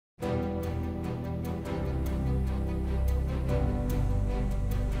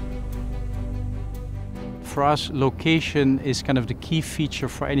For us, location is kind of the key feature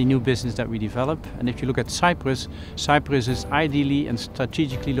for any new business that we develop. And if you look at Cyprus, Cyprus is ideally and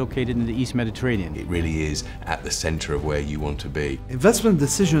strategically located in the East Mediterranean. It really is at the center of where you want to be. Investment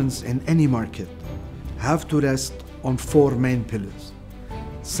decisions in any market have to rest on four main pillars: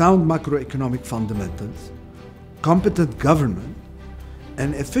 sound macroeconomic fundamentals, competent government,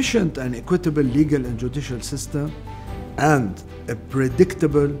 an efficient and equitable legal and judicial system, and a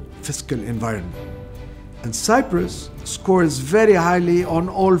predictable fiscal environment. And Cyprus scores very highly on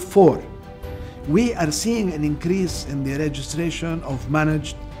all four. We are seeing an increase in the registration of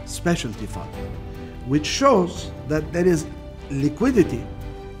managed specialty funds, which shows that there is liquidity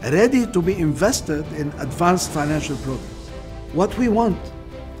ready to be invested in advanced financial programs. What we want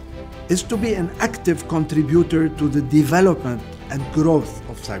is to be an active contributor to the development and growth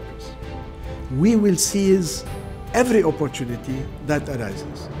of Cyprus. We will seize every opportunity that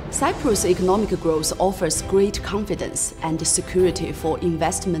arises. Cyprus' economic growth offers great confidence and security for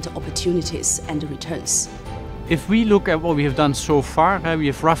investment opportunities and returns. If we look at what we have done so far, we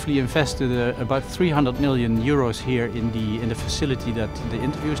have roughly invested about 300 million euros here in the facility that the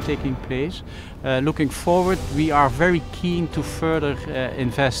interview is taking place. Looking forward, we are very keen to further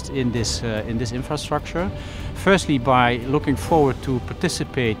invest in this infrastructure. Firstly, by looking forward to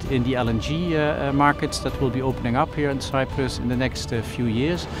participate in the LNG markets that will be opening up here in Cyprus in the next few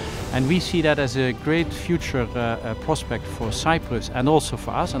years. And we see that as a great future prospect for Cyprus and also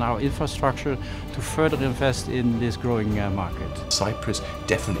for us and our infrastructure to further invest in this growing market. Cyprus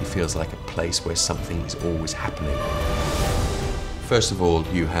definitely feels like a place where something is always happening. First of all,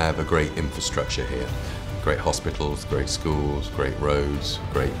 you have a great infrastructure here. Great hospitals, great schools, great roads,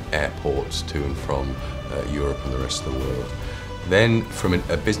 great airports to and from Europe and the rest of the world. Then, from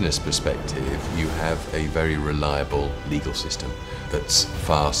a business perspective, you have a very reliable legal system that's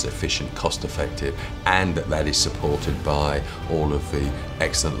fast, efficient, cost-effective, and that is supported by all of the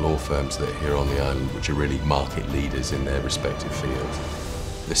excellent law firms that are here on the island, which are really market leaders in their respective fields.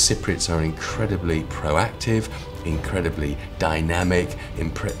 The Cypriots are incredibly proactive, incredibly dynamic,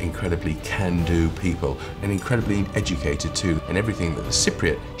 incredibly can-do people, and incredibly educated too. And everything that the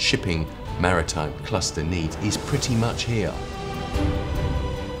Cypriot shipping maritime cluster needs is pretty much here.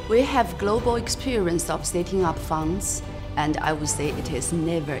 We have global experience of setting up funds, and I would say it is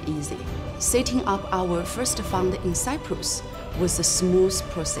never easy. Setting up our first fund in Cyprus was a smooth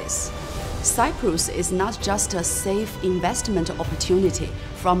process. Cyprus is not just a safe investment opportunity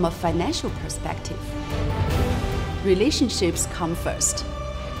from a financial perspective. Relationships come first.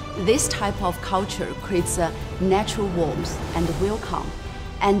 This type of culture creates a natural warmth and welcome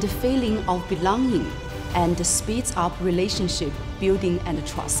and a feeling of belonging and speeds up relationship building and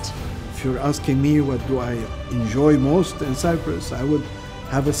trust. If you're asking me what do I enjoy most in Cyprus, I would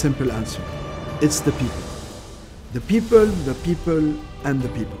have a simple answer. It's the people. The people, the people, and the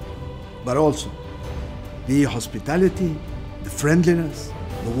people. But also the hospitality, the friendliness,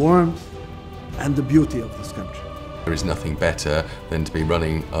 the warmth, and the beauty of this country. There is nothing better than to be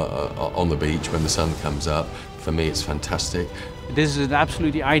running on the beach when the sun comes up. For me, it's fantastic. This is an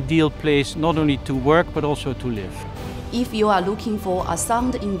absolutely ideal place not only to work but also to live. If you are looking for a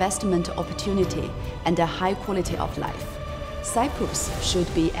sound investment opportunity and a high quality of life, Cyprus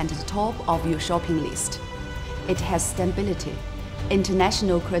should be at the top of your shopping list. It has stability,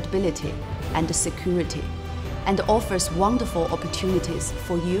 international credibility, and security, and offers wonderful opportunities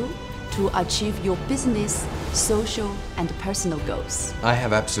for you to achieve your business, social, and personal goals. I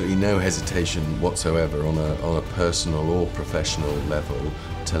have absolutely no hesitation whatsoever on a personal or professional level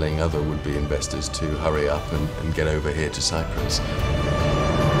telling other would-be investors to hurry up and get over here to Cyprus.